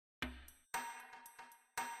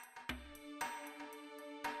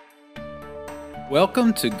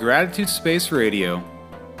Welcome to Gratitude Space Radio.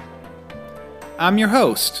 I'm your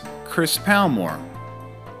host, Chris Palmore,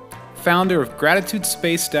 founder of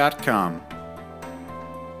GratitudeSpace.com.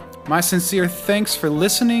 My sincere thanks for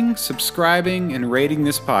listening, subscribing, and rating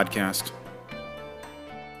this podcast.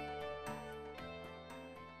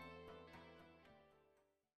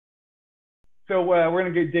 So we're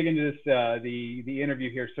going to dig into this the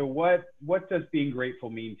interview here. So what does being grateful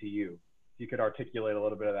mean to you? If you could articulate a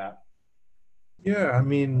little bit of that. Yeah, I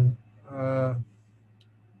mean,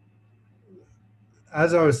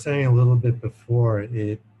 as I was saying a little bit before,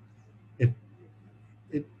 it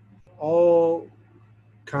all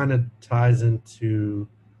kind of ties into,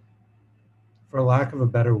 for lack of a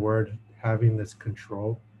better word, having this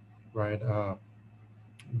control, right?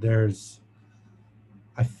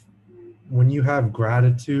 When you have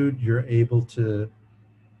gratitude, you're able to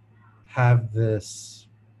have this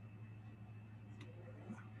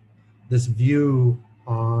view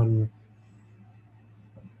on,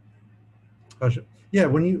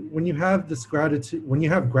 when you have this gratitude, when you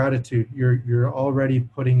have gratitude, you're already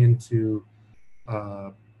putting into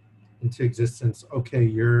existence, okay,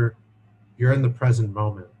 you're in the present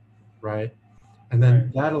moment, right? And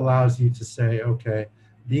then that allows you to say, okay,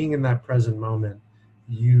 being in that present moment,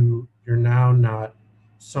 you're now not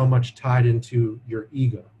so much tied into your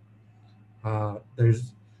ego.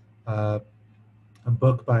 There's a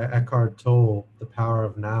book by Eckhart Tolle, The Power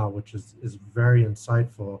of Now, which is very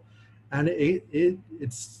insightful, and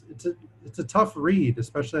it's a tough read,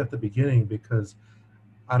 especially at the beginning, because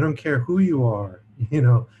I don't care who you are,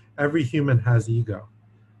 every human has ego,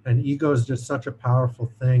 and ego is just such a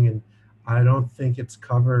powerful thing, and I don't think it's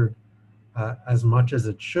covered as much as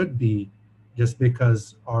it should be, just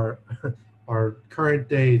because our current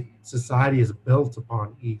day society is built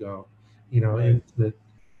upon ego, right.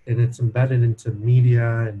 And it's embedded into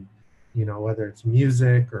media, and whether it's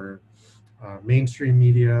music or mainstream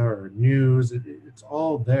media or news, it's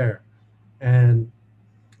all there. And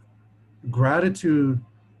gratitude,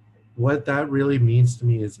 what that really means to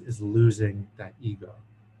me is losing that ego.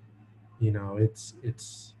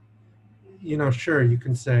 It's sure,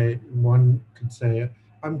 one could say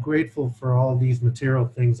I'm grateful for all these material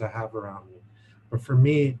things I have around me, but for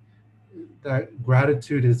me, that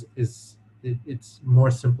gratitude it's more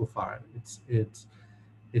simplified.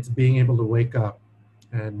 It's being able to wake up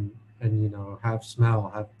and have smell,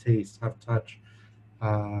 have taste, have touch,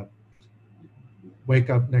 wake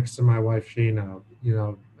up next to my wife Shayna,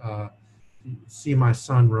 see my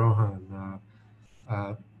son Rohan,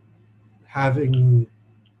 having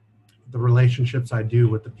the relationships I do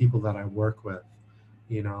with the people that I work with,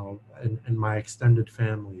 and my extended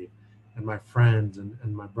family and my friends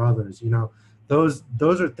and my brothers, those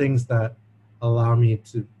are things that allow me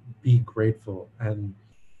to be grateful, and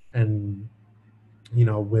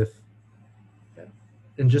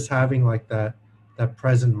just having like that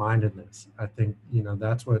present mindedness. I think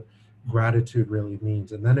that's what gratitude really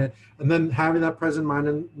means, and then having that present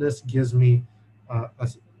mindedness gives me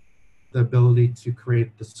the ability to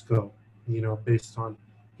create the scope, based on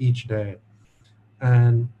each day.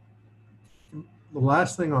 And the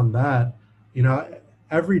last thing on that,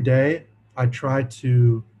 every day I try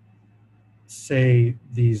to say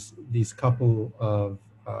these couple of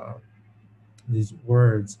these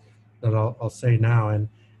words that I'll say now, and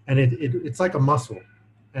it's like a muscle,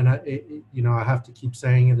 and I have to keep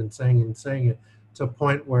saying it and saying it and saying it to a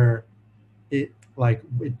point where it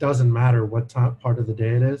doesn't matter what part of the day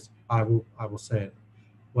it is. I will say it,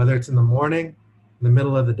 whether it's in the morning, in the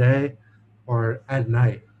middle of the day, or at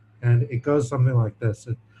night. And it goes something like this: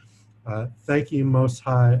 thank you, Most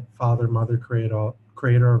High Father, Mother,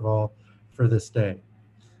 Creator of all, for this day.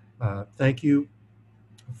 Thank you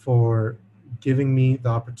for giving me the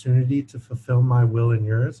opportunity to fulfill my will and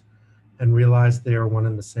yours and realize they are one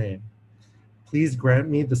and the same. Please grant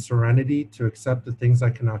me the serenity to accept the things I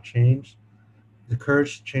cannot change, the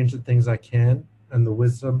courage to change the things I can, and the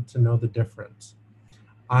wisdom to know the difference.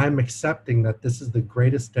 I am accepting that this is the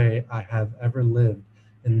greatest day I have ever lived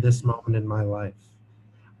in this moment in my life.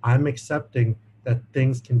 I'm accepting that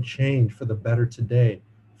things can change for the better today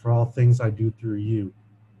for all things I do through you.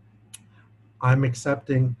 I'm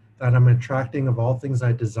accepting that I'm attracting of all things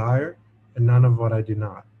I desire and none of what I do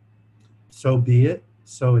not. So be it,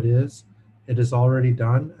 so it is. It is already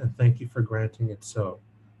done, and thank you for granting it so.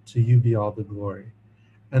 To you be all the glory.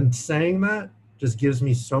 And saying that just gives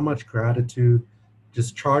me so much gratitude,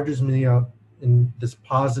 just charges me up in this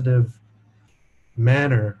positive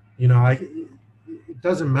manner. It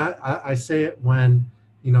doesn't matter. I say it when,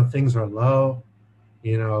 things are low,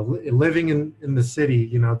 living in the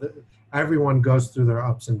city, everyone goes through their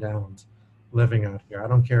ups and downs. living out here. I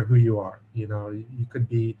don't care who you are. You know, you could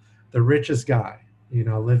be the richest guy, you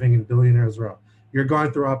know, living in Billionaires Row. You're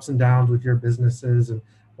going through ups and downs with your businesses and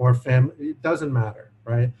or family. It doesn't matter,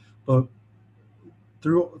 right? But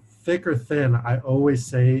through thick or thin, I always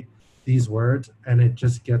say these words, and it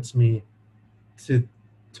just gets me to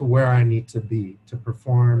where I need to be to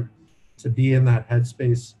perform, to be in that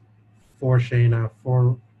headspace for Shayna,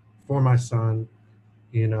 for my son,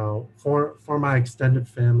 you know, for my extended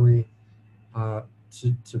family,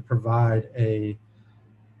 to provide a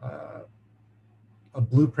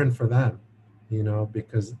blueprint for them, you know,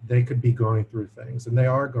 because they could be going through things, and they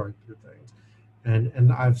are going through things,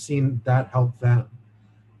 and I've seen that help them.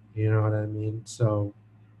 You know what I mean? So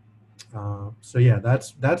yeah,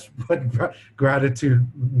 that's what gratitude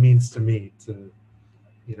means to me. To,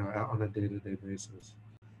 you know, on a day-to-day basis.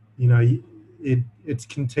 You know, it's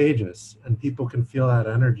contagious, and people can feel that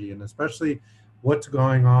energy, and especially what's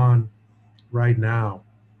going on right now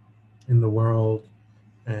in the world.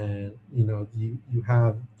 And you know, you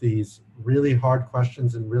have these really hard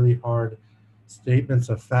questions and really hard statements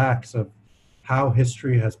of facts of how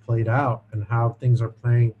history has played out and how things are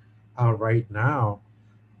playing out right now,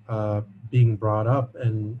 being brought up.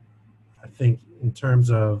 And I think in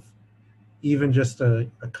terms of even just the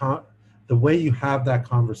way you have that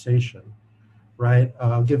conversation, right?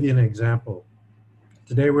 I'll give you an example.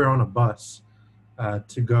 Today we're on a bus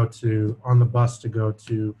to go to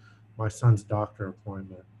my son's doctor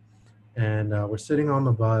appointment, and we're sitting on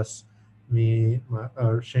the bus,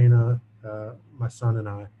 Shayna, my son, and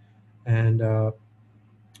I, and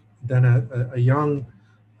then a young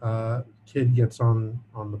kid gets on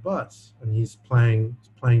the bus, and he's playing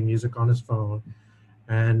music on his phone.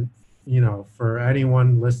 And you know, for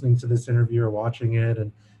anyone listening to this interview or watching it,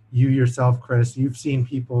 and you yourself, Chris, you've seen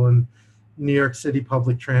people in New York City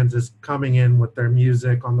public transit coming in with their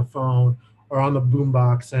music on the phone or on the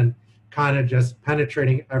boombox and kind of just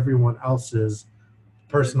penetrating everyone else's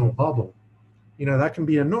personal bubble. You know, that can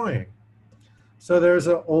be annoying. So there's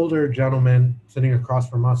an older gentleman sitting across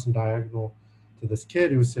from us and diagonal to this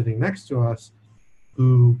kid who was sitting next to us,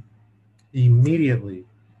 who immediately,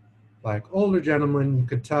 like, older gentleman, you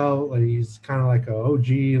could tell, like, he's kind of like a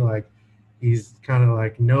OG, like he's kind of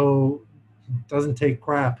like, no, doesn't take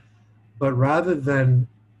crap. But rather than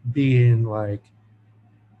being like,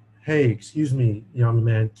 hey, excuse me, young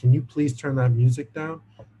man, can you please turn that music down?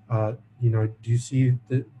 You know, do you see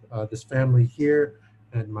this family here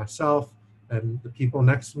and myself and the people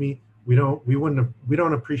next to me? We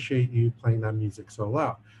don't appreciate you playing that music so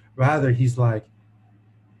loud. Rather, he's like,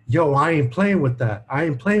 yo, I ain't playing with that.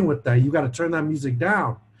 You got to turn that music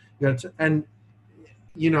down. And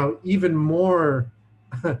you know, even more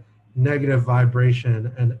negative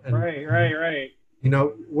vibration and right. You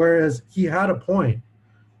know, whereas he had a point,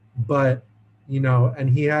 but you know, and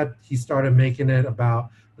he started making it about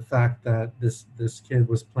the fact that this kid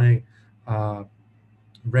was playing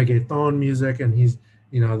reggaeton music, and he's,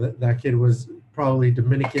 you know, that kid was probably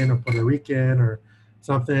Dominican or Puerto Rican or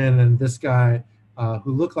something, and this guy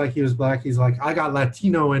who looked like he was black, he's like, I got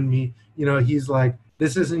Latino in me. You know, he's like,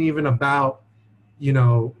 this isn't even about, you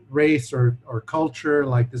know, race or culture,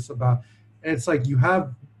 like this about, and it's like, you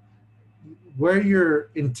have, where your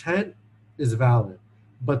intent is valid,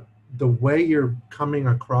 but the way you're coming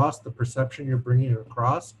across, the perception you're bringing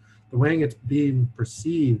across, the way it's being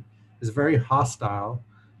perceived is very hostile.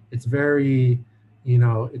 It's very, you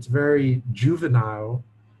know, it's very juvenile,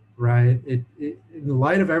 right? It in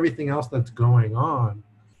light of everything else that's going on,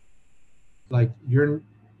 like it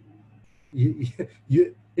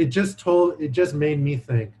just made me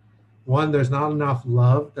think, one, there's not enough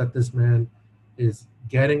love that this man is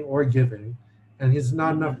getting or giving, and there's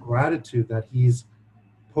not enough gratitude that he's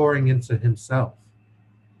pouring into himself.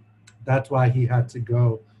 That's why he had to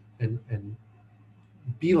go and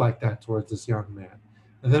be like that towards this young man.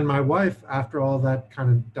 And then my wife, after all that kind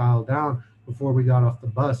of dialed down, before we got off the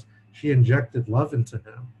bus, she injected love into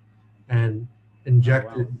him and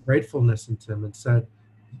injected gratefulness into him and said,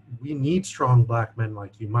 we need strong black men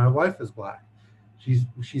like you. My wife is black. She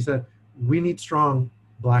said, we need strong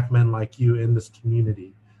black men like you in this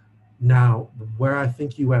community. Now, where I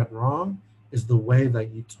think you went wrong is the way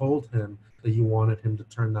that you told him that you wanted him to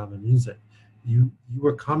turn down the music. You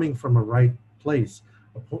were coming from a right place,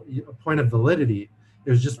 a point of validity. It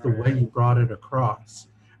was just the way you brought it across.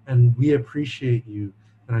 And we appreciate you.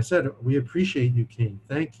 And I said, we appreciate you, King.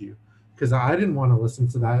 Thank you. Because I didn't want to listen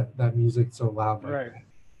to that music so loud,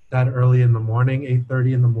 that early in the morning,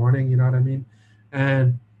 8:30 in the morning, you know what I mean?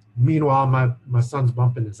 And meanwhile, my son's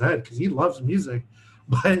bumping his head because he loves music.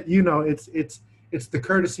 But, you know, it's the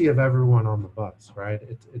courtesy of everyone on the bus, right?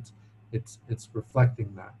 it's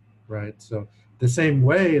reflecting that, right? So the same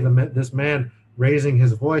way this man raising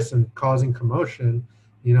his voice and causing commotion,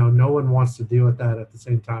 no one wants to deal with that at the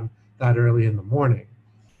same time that early in the morning.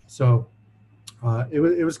 So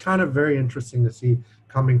it was kind of very interesting to see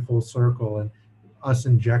coming full circle and us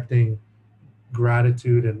injecting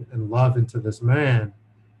gratitude and love into this man,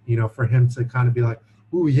 for him to kind of be like,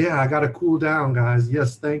 "Ooh, yeah, I got to cool down, guys.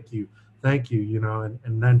 Yes, thank you,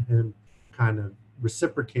 and then him kind of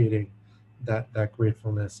reciprocating that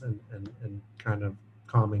gratefulness and kind of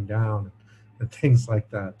calming down and things like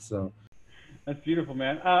that." So that's beautiful,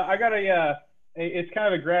 man. I got it's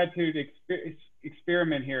kind of a gratitude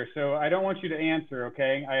experiment here, so I don't want you to answer,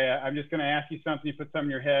 okay? I'm just going to ask you something, you put something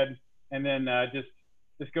in your head, and then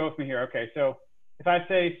just go with me here. Okay, so if I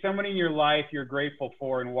say somebody in your life you're grateful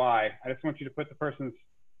for and why, I just want you to put get something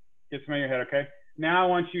in your head, okay? Now I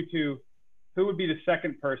want you to, who would be the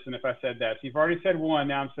second person if I said that? So you've already said one,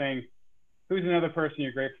 now I'm saying, who's another person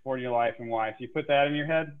you're grateful for in your life and why? So you put that in your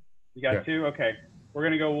head? You got two? Okay, we're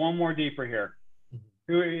going to go one more deeper here.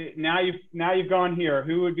 Now you've gone here.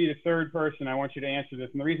 Who would be the third person? I want you to answer this.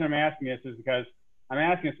 And the reason I'm asking this is because I'm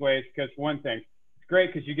asking this way is because one thing, it's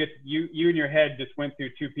great because you in your head just went through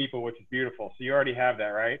two people, which is beautiful. So you already have that,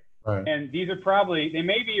 right? Right. And these are they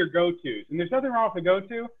may be your go-tos. And there's nothing wrong with the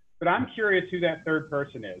go-to, but I'm curious who that third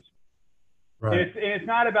person is. Right. And it's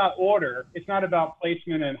not about order. It's not about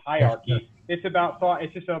placement and hierarchy. It's about thought.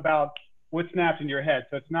 It's just about what snaps into your head.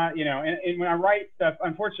 So it's not, and when I write stuff,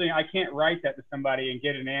 unfortunately, I can't write that to somebody and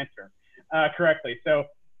get an answer correctly. So,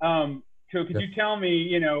 could you tell me,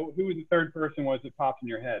 who the third person was that popped in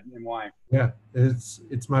your head and why? Yeah,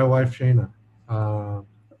 it's my wife, Shayna.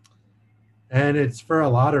 And it's for a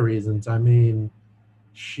lot of reasons. I mean,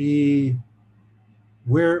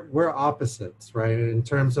 we're opposites, right? In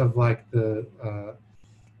terms of like the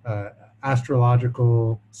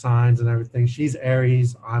astrological signs and everything. She's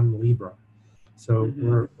Aries, I'm Libra. So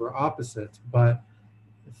we're opposites, but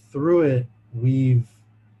through it, we've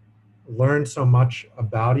learned so much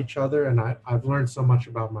about each other, and I've learned so much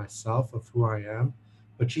about myself of who I am,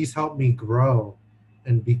 but she's helped me grow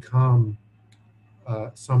and become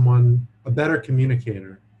a better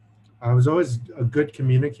communicator. I was always a good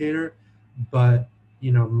communicator, but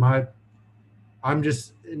I'm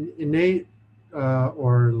just innate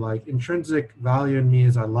or like intrinsic value in me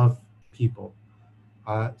is I love people.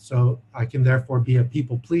 So I can therefore be a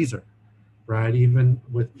people pleaser, right? Even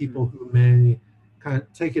with people who may kind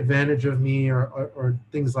of take advantage of me or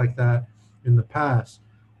things like that in the past,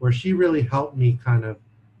 where she really helped me kind of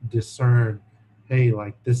discern, hey,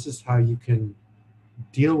 like this is how you can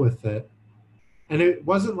deal with it. And it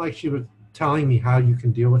wasn't like she was telling me how you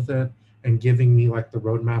can deal with it and giving me like the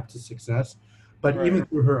roadmap to success, but even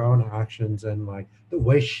through her own actions and like the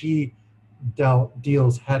way she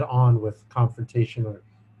deals head on with confrontation or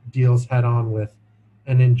deals head on with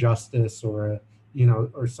an injustice or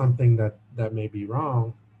or something that may be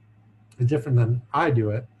wrong is different than I do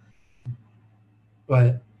it,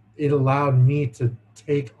 but it allowed me to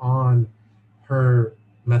take on her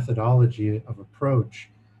methodology of approach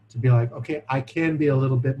to be like, okay, I can be a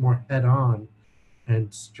little bit more head on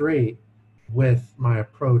and straight with my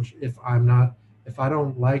approach if I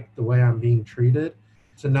don't like the way I'm being treated,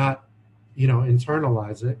 to not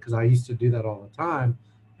internalize it, because I used to do that all the time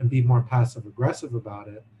and be more passive aggressive about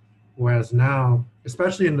it. Whereas now,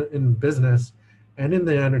 especially in business and in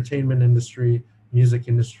the entertainment industry, music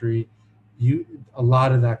industry, a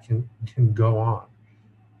lot of that can go on.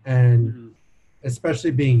 And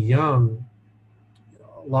especially being young,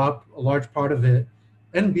 a large part of it,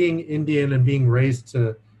 and being Indian and being raised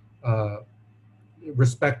to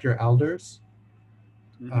respect your elders,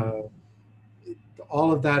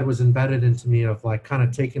 all of that was embedded into me of like kind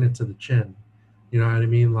of taking it to the chin. You know what I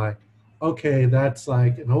mean? Like, okay, that's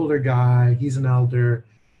like an older guy, he's an elder,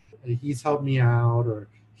 he's helped me out, or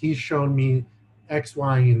he's shown me X,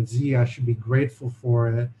 Y, and Z, I should be grateful for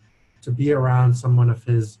it. To be around someone of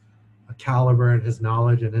his caliber and his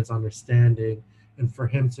knowledge and his understanding, and for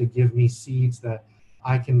him to give me seeds that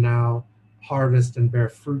I can now harvest and bear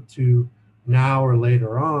fruit to now or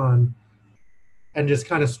later on, and just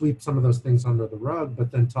kind of sweep some of those things under the rug,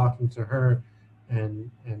 but then talking to her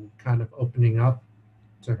and kind of opening up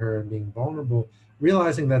to her and being vulnerable,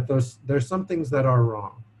 realizing that there's some things that are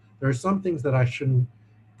wrong. There's some things that I shouldn't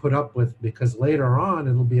put up with, because later on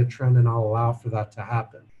it'll be a trend and I'll allow for that to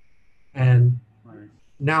happen. And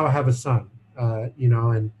now I have a son,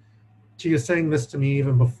 and she was saying this to me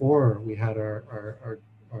even before we had our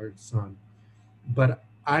son. But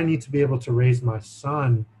I need to be able to raise my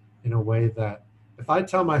son in a way that if I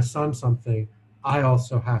tell my son something, I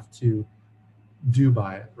also have to do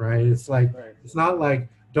by it, right? It's like, Right. it's not like,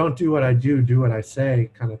 don't do what I do what I say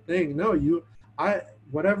kind of thing. No,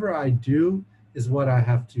 whatever I do is what I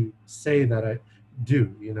have to say that I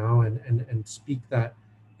do, and speak that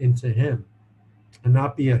into him and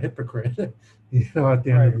not be a hypocrite, at the end of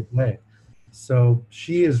the day. So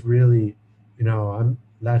she is really,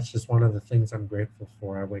 that's just one of the things I'm grateful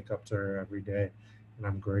for. I wake up to her every day and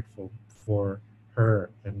I'm grateful for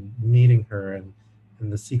her and meeting her and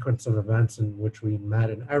the sequence of events in which we met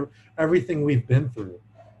and everything we've been through.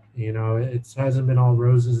 It hasn't been all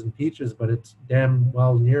roses and peaches, but it's damn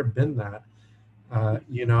well near been that.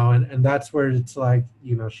 And that's where it's like,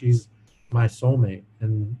 she's my soulmate,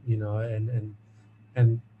 and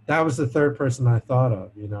and that was the third person I thought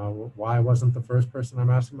of. Why wasn't the first person I'm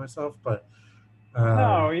asking myself? But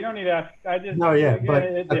no, you don't need to ask. I just no, yeah, but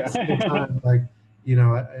at the same time, like,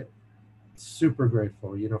 super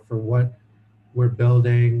grateful, for what we're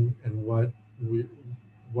building and what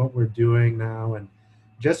we're doing now, and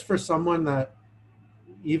just for someone that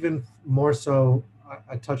even more so,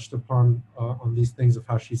 I touched upon on these things of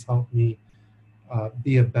how she's helped me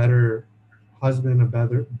be a better husband, a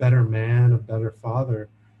better man, a better father,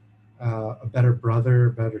 a better brother,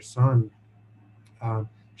 a better son.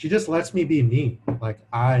 She just lets me be me. I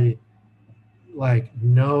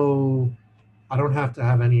don't have to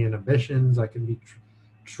have any inhibitions. I can be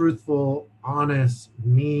truthful, honest,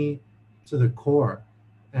 me to the core.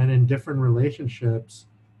 And in different relationships,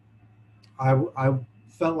 I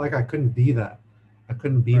felt like I couldn't be that. I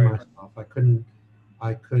couldn't be myself. I couldn't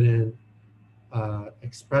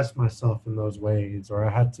express myself in those ways, or I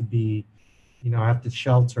had to be, I have to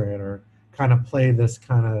shelter it or kind of play this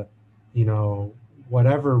kind of,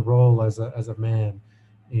 whatever role as a man,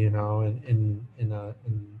 in a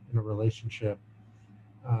relationship.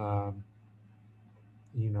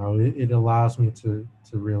 It allows me to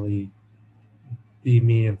really be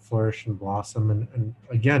me and flourish and blossom and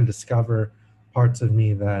again discover parts of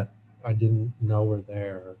me that I didn't know were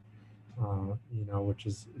there, which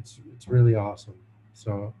is it's really awesome.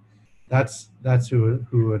 So that's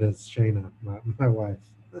who it is, Shayna, my wife.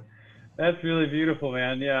 That's really beautiful,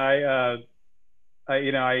 man. Yeah,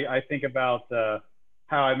 I think about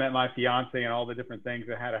how I met my fiance and all the different things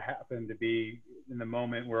that had to happen to be in the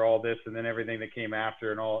moment where all this and then everything that came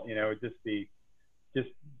after and all, just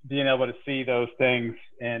being able to see those things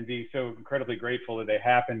and be so incredibly grateful that they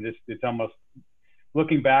happened. It's almost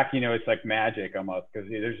looking back, it's like magic almost, because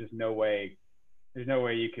there's just no way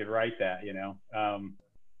you could write that,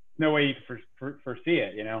 no way you could foresee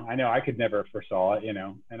it. I know I could never foresaw it, and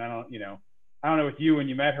I don't know with you when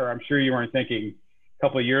you met her, I'm sure you weren't thinking a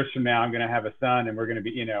couple of years from now, I'm going to have a son and we're going to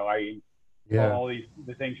be, all the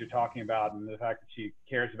things you're talking about, and the fact that she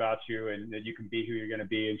cares about you and that you can be who you're going to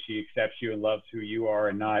be, and she accepts you and loves who you are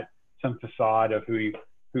and not some facade of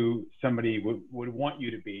who somebody would want you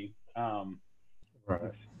to be.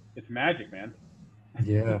 Right. It's magic, man.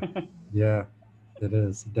 Yeah. Yeah, it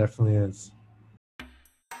is. It definitely is.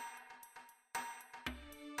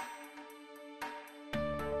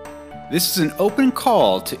 This is an open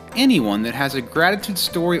call to anyone that has a gratitude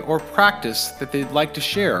story or practice that they'd like to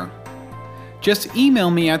share. Just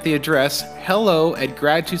email me at the address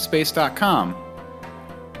hello@gratitudespace.com.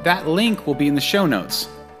 That link will be in the show notes.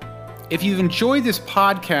 If you've enjoyed this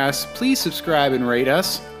podcast, please subscribe and rate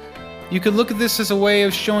us. You could look at this as a way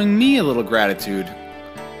of showing me a little gratitude.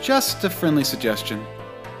 Just a friendly suggestion.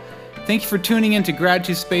 Thank you for tuning in to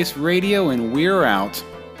Gratitude Space Radio, and we're out.